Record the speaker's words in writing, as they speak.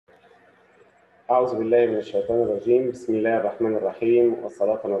أعوذ بالله من الشيطان الرجيم. بسم الله الرحمن الرحيم،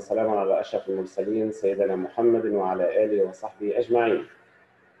 والصلاة والسلام على أشرف المرسلين سيدنا محمد وعلى آله وصحبه أجمعين.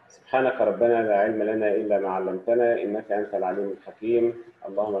 سبحانك ربنا لا علم لنا إلا ما علمتنا، إنك أنت العليم الحكيم.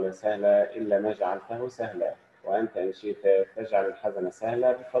 اللهم لا سهل إلا ما جعلته سهلا، وأنت إن شئت تجعل الحزن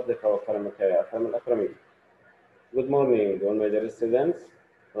سهلا بفضلك وكرمك يا أكرم الأكرمين. Good morning, all my dear students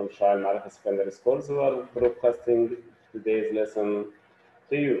from Shah Al-Marif Secondary Schools who are broadcasting today's lesson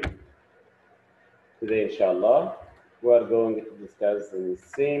to you. Today, inshallah, we are going to discuss the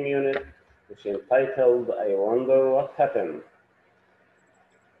same unit, which is entitled, I Wonder What Happened.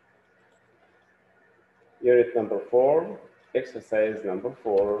 Unit number 4, exercise number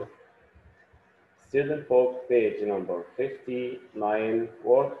 4, student book page number 59,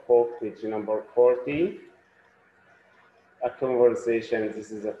 workbook page number 40, a conversation.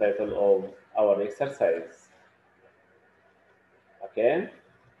 This is the title of our exercise. Okay?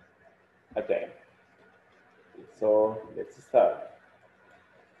 Okay. So let's start.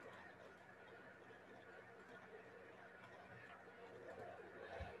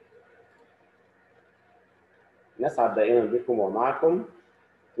 نسعد دائما بكم ومعكم.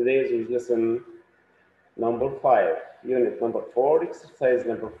 Today's is lesson number 5, unit number 4, exercise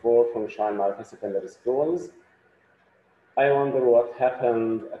number 4 from Shah Al-Marif Secondary Schools. I wonder what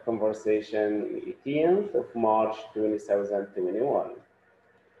happened, a conversation 18th of March 2021.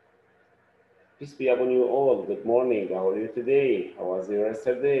 Peace be upon you all. Good morning. How are you today? How was your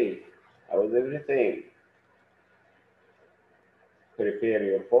yesterday? How was everything? Prepare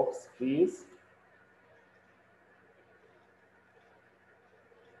your books, please.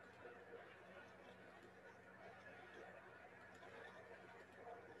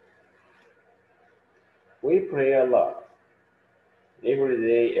 We pray Allah every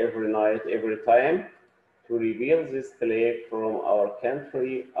day, every night, every time to reveal this plague from our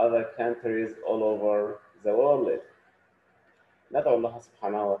country, other countries all over the world. ندعو الله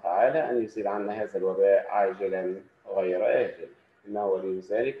سبحانه وتعالى أن يزيل عنا هذا الوباء عاجلا غير آجل، إنه ولي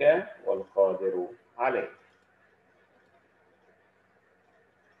ذلك والقادر عليه.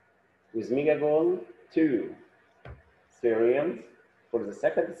 With Mega Goal 2 serials for the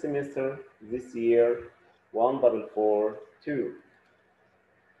second semester this year, 1442.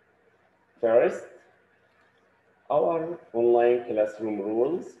 First, our online classroom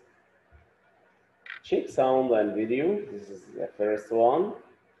rules. Check sound and video. This is the first one.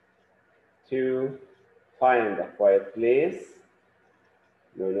 2, find a quiet place.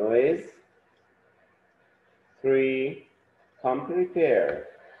 No noise. 3, come prepared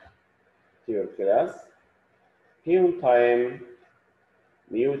to your class. Be on time.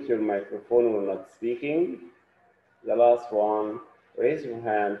 Mute your microphone when not speaking. The last one, raise your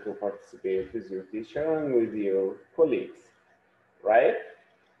hand to participate with your teacher and with your colleagues. Right?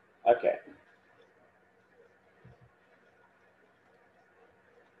 Okay.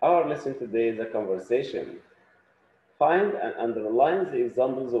 Our lesson today is a conversation. Find and underline the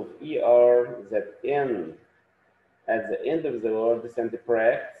examples of ER that end at the end of the words and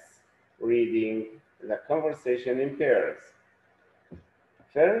practice reading the conversation in pairs.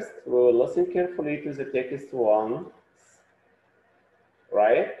 First, we will listen carefully to the text once.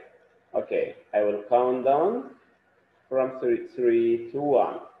 Right? Okay, I will count down from 3 to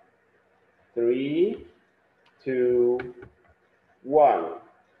 1. 3, 2, 1.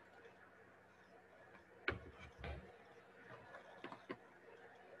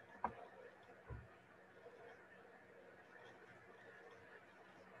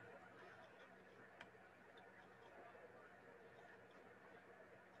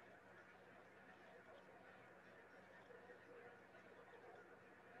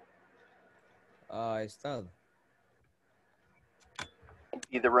 Estado.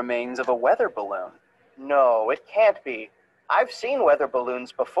 Be the remains of a weather balloon. No, it can't be. I've seen weather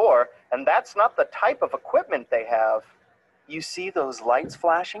balloons before, and that's not the type of equipment they have. You see those lights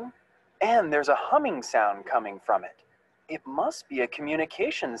flashing? And there's a humming sound coming from it. It must be a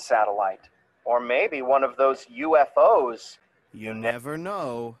communications satellite. Or maybe one of those UFOs. You never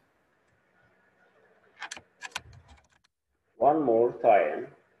know. One more time.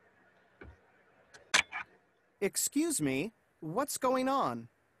 Excuse me, what's going on?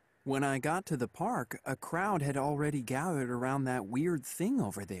 When I got to the park, a crowd had already gathered around that weird thing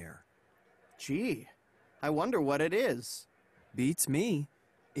over there. Gee, I wonder what it is. Beats me.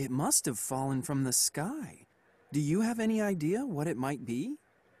 It must have fallen from the sky. Do you have any idea what it might be?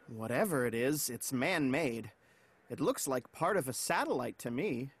 Whatever it is, it's man-made. It looks like part of a satellite to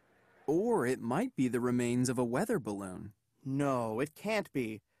me. Or it might be the remains of a weather balloon. No, it can't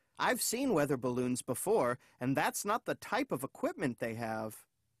be. I've seen weather balloons before, and that's not the type of equipment they have.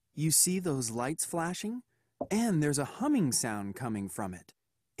 You see those lights flashing? And there's a humming sound coming from it.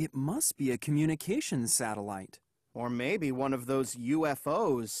 It must be a communications satellite. Or maybe one of those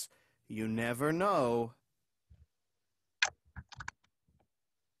UFOs. You never know.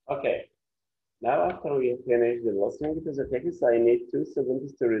 Okay. Now, after we finish the listening to the text, I need two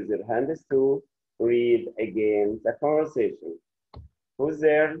students to raise their hands to read again the conversation. Who's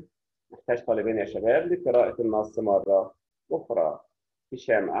there? نحتاج طالبين يا شباب لقراءة النص مرة أخرى.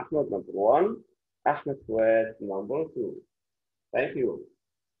 هشام أحمد number 1. أحمد فؤاد number 2. Thank you.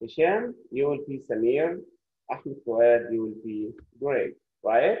 Hisham, you will be Samir. Ahmed Fuad, you will be Greg,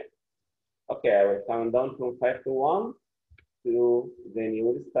 right? Okay, I will count down from 5 to 1, 2, then you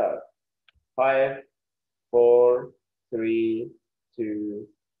will start. 5, 4, 3, 2,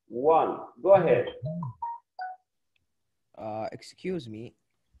 1. Go ahead. Excuse me,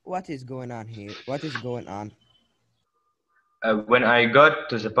 what is going on here? What is going on? When I got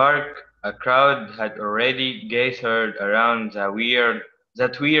to the park, a crowd had already gathered around that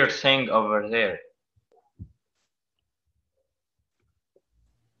weird thing over there.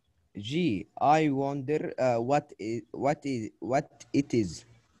 Gee, I wonder what it is.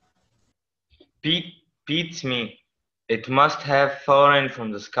 Beats me. It must have fallen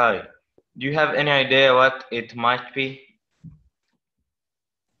from the sky. Do you have any idea what it might be?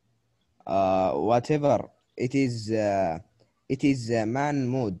 Whatever it is man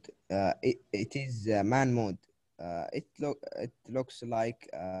mode. It is man mode. It looks like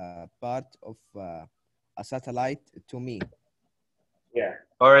part of a satellite to me. Yeah.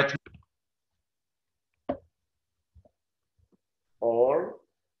 Or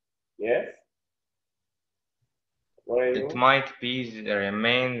yes. What are you? It might be the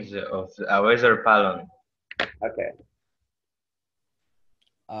remains of a weather balloon. Okay.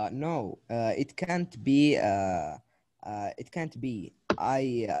 No, it can't be. It can't be.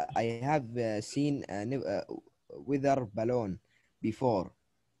 I have seen a weather balloon before,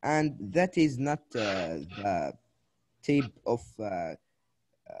 and that is not the type of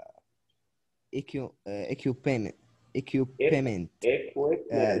equipment. Equipment.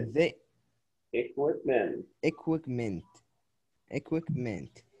 They Equipment.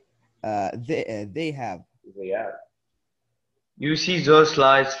 They have. Yeah. You see those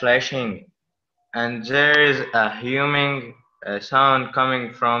lights flashing, and there is a humming sound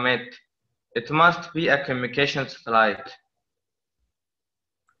coming from it. It must be a communication satellite.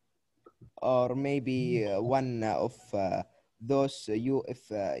 Or maybe one of those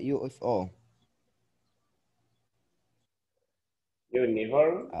UFO. You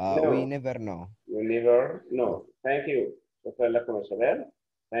never know. We never know. You never know. Thank you. شكرا لكم يا شباب.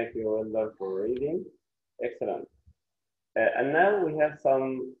 Thank you well done for reading. Excellent. And now we have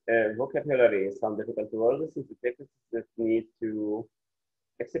some vocabulary, some difficult words in the text that need to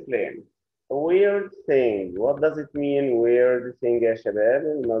explain. A weird thing. What does it mean weird thing يا شباب؟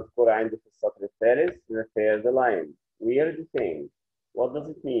 المذكور عندي في السطر الثالث the third line. Weird thing. What does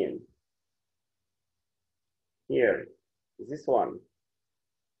it mean? Here. This one.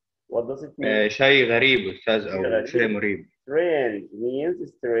 What does it mean? شيء غريب أستاذ أو شيء مريب. Strange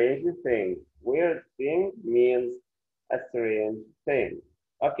means strange thing. Weird thing means a strange thing.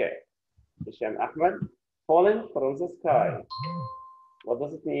 Okay. Hisham Ahmed. Falling from the sky. What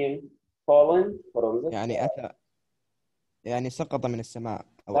does it mean? Falling from the sky. يعني سقط من السماء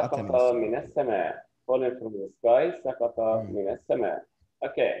أو سقط أتى من السماء. من السماء. Falling from the sky. سقط من السماء.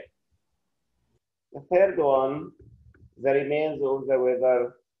 Okay. The third one. The remains of the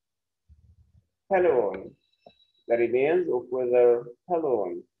weather balloon. The remains of weather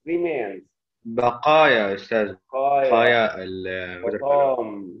balloon. Remains. بقايا أستاذ. بقايا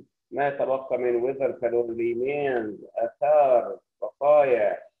حطام. ما تبقى من weather balloon. Remains. آثار.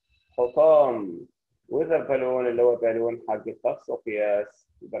 بقايا. حطام. weather balloon اللي هو بالون حق الطقس وقياس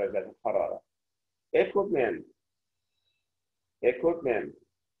درجات الحرارة. Equipment. Equipment.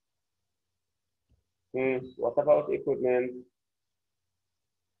 What about equipment?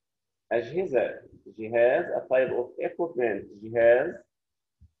 أجهزة. جهاز. A type of equipment. جهاز.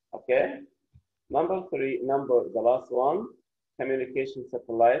 Okay. Number 3. The last one. Communication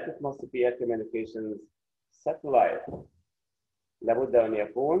satellite. It must be a communications satellite. لابد أن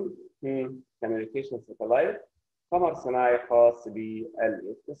يكون communication satellite قمر صناعي خاص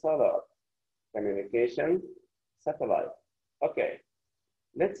بالاتصالات. Communication satellite. Okay.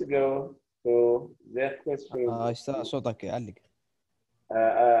 Let's go to the question. صوتك يعلق.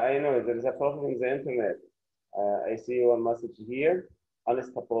 I know there is a problem in the internet. I see one message here.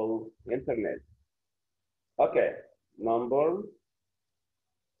 Unstable internet. Okay. Number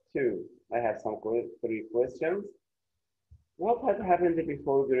 2. I have some 3 questions. What had happened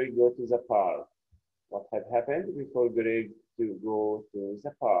before Greg go to the park? What had happened before Greg to go to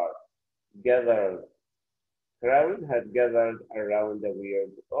the park? Gathered. Crowd had gathered around a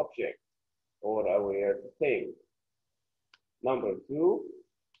weird object or a weird thing. Number 2,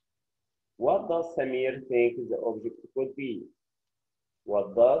 what does Samir think the object could be?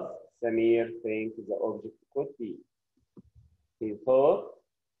 What does Samir think the object could be? He thought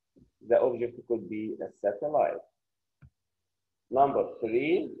the object could be a satellite. Number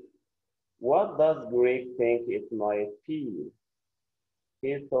 3, what does Greg think it might be?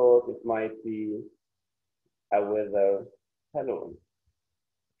 He thought it might be a weather balloon.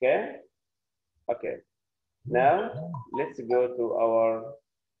 Okay? Okay. Now, let's go to our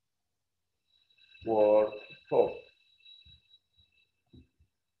workbook.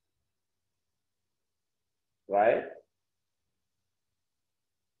 Right?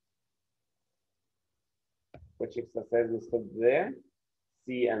 Which exercise we stopped there?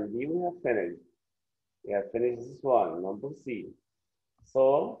 C and D we have finished. We have finished this one, number C.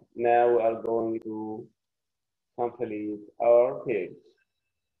 So now we are going to complete our page.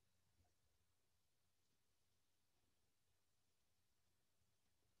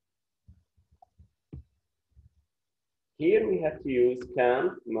 Here we have to use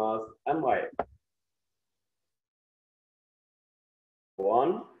can, must, and might.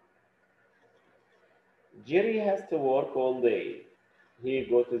 1. Jerry has to work all day. He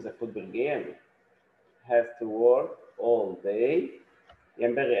go to the football game. Has to work all day.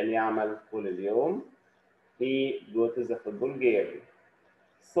 ينبغي أن يعمل طول اليوم. He go to the football game.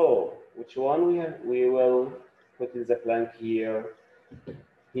 So, which one we will put in the blank here?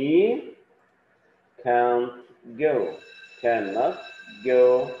 He can't go. Cannot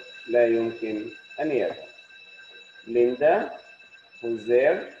go. لا يمكن أن يذهب. Linda, who's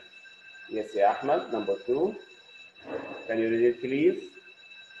there? Yes, يا أحمد. Number 2. Can you read it, please?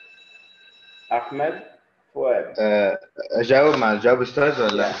 أحمد فؤاد. أجاوب مع الجواب أستاذ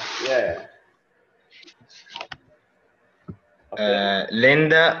ولا؟ Yeah. Okay.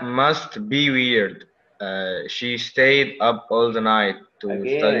 Linda must be weird. She stayed up all the night to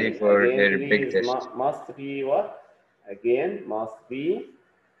study for her big test. Must be what? Again, must be?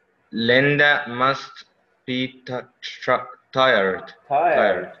 Linda must be tired.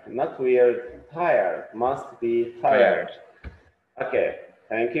 Tired. Not weird. Tired. Must be tired. Okay.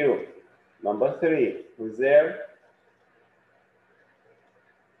 Thank you. Number 3. Who's there?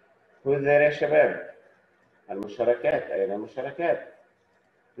 Who's there يا شباب؟ المشاركات. أين المشاركات؟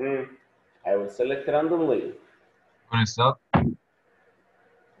 I will select randomly.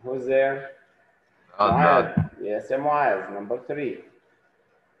 Who's there? معاذ. Yes, يا معاذ. Number 3.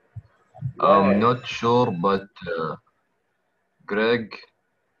 I'm not sure, but Greg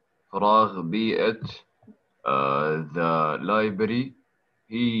فراغ be at the library.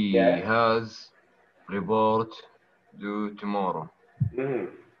 He has report due tomorrow.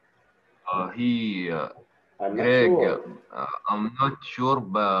 Greg, I'm not sure,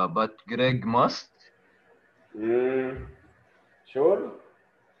 but Greg must. Sure?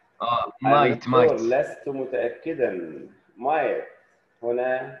 might. لست متأكدا. might.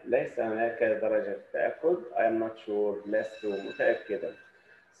 هنا ليس هناك درجة تأكد. I am not sure. لست متأكدا.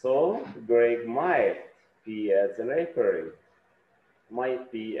 So Greg might be at the library.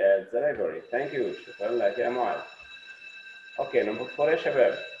 Might be at the library. Thank you. شكرا لك يا معاذ. Okay, number 4 يا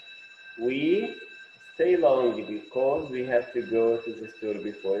شباب. We stay long because we have to go to the store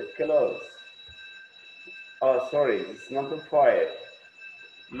before it closes. Oh, sorry, it's number 5.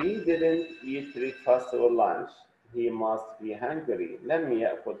 Lee didn't eat breakfast or lunch. He must be hungry. لم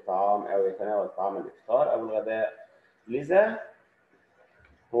يأكل طعام أو يتناول طعام الإفطار أو الغداء. لذا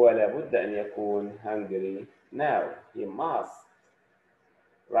هو لابد أن يكون hungry now. He must.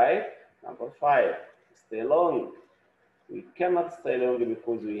 Right? Number 5. Stay long. We cannot stay long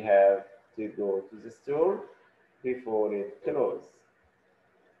because we have to go to the store before it closes.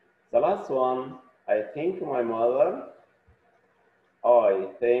 The last one, I think my mother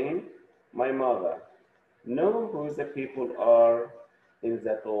know who the people are in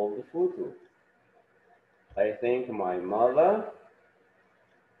that old photo. I think my mother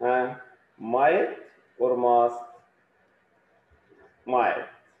might or must. Might.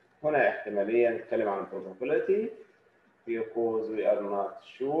 هنا احتمالية نتكلم عن probability because we are not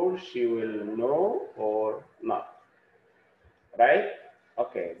sure she will know or not. Right?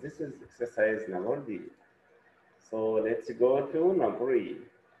 Okay, this is exercise number D. So let's go to number E.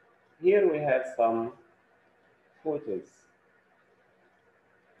 Here we have some photos.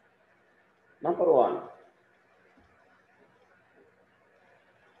 Number 1,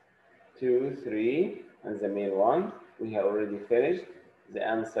 2, 3, and the main one. we have already finished the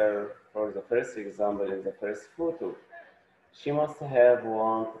answer for the first example in the first photo. She must have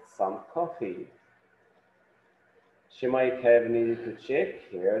wanted some coffee. She might have needed to check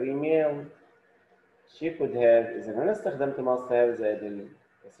her email. She could have. إذا أنا استخدمت must have زائد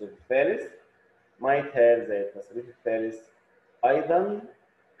التصريف الثالث. might have زائد التصريف الثالث. أيضا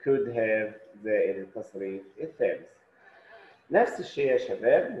could have زائد التصريف الثالث. نفس الشيء يا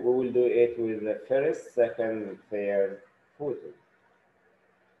شباب. We will do it with the first, second, third photo.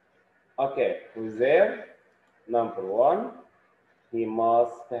 Okay, who's there? Number one, he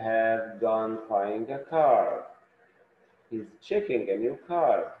must have gone buying a car. He's checking a new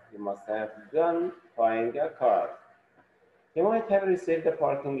car. He must have gone buying a car. He might have received a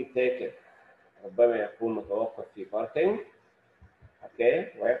parking ticket. ربما يكون متوقف في parking.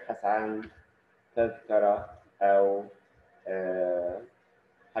 Okay, ويبحث عن تذكرة أو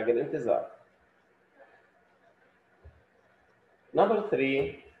حاجة الانتظار. Number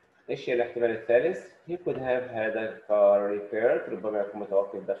three, ايش هي الاحتمال الثالث؟ He could have had a car repaired. ربما يكون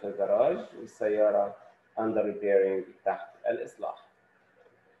متوقف داخل الجراج والسيارة under repairing تحت الإصلاح.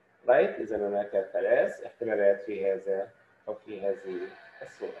 Right؟ إذا هناك ثلاث احتمالات في هذا أو في هذه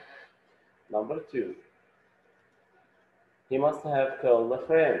الصورة. Number two, he must have called a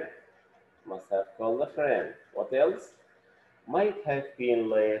friend. Must have called a friend. What else? Might have been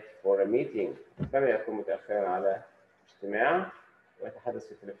late for a meeting. ربما يكون متأخرا على اجتماع ويتحدث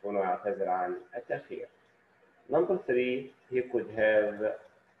في التليفون ويعتذر عن التأخير. Number three, he could have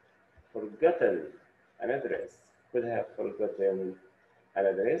forgotten an address. Could have forgotten an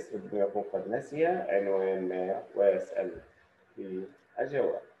address. ربما يكون قد نسي عنوان ما ويسأل في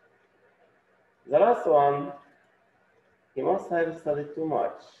الجواب. The last one, he must have studied too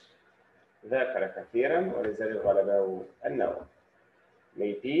much. ذاكر كثيرا ولذلك غلبه النوم.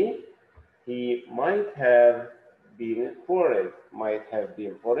 Maybe he might have been bored. Might have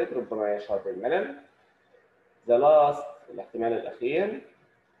been bored. ربما يشعر بالملل. The last, الاحتمال الأخير,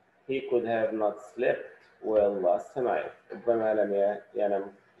 he could have not slept well last night. ربما لم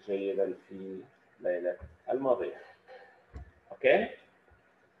ينم جيدا في الليلة الماضية. Okay?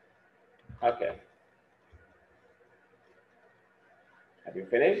 Okay. Have you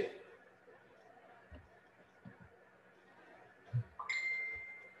finished?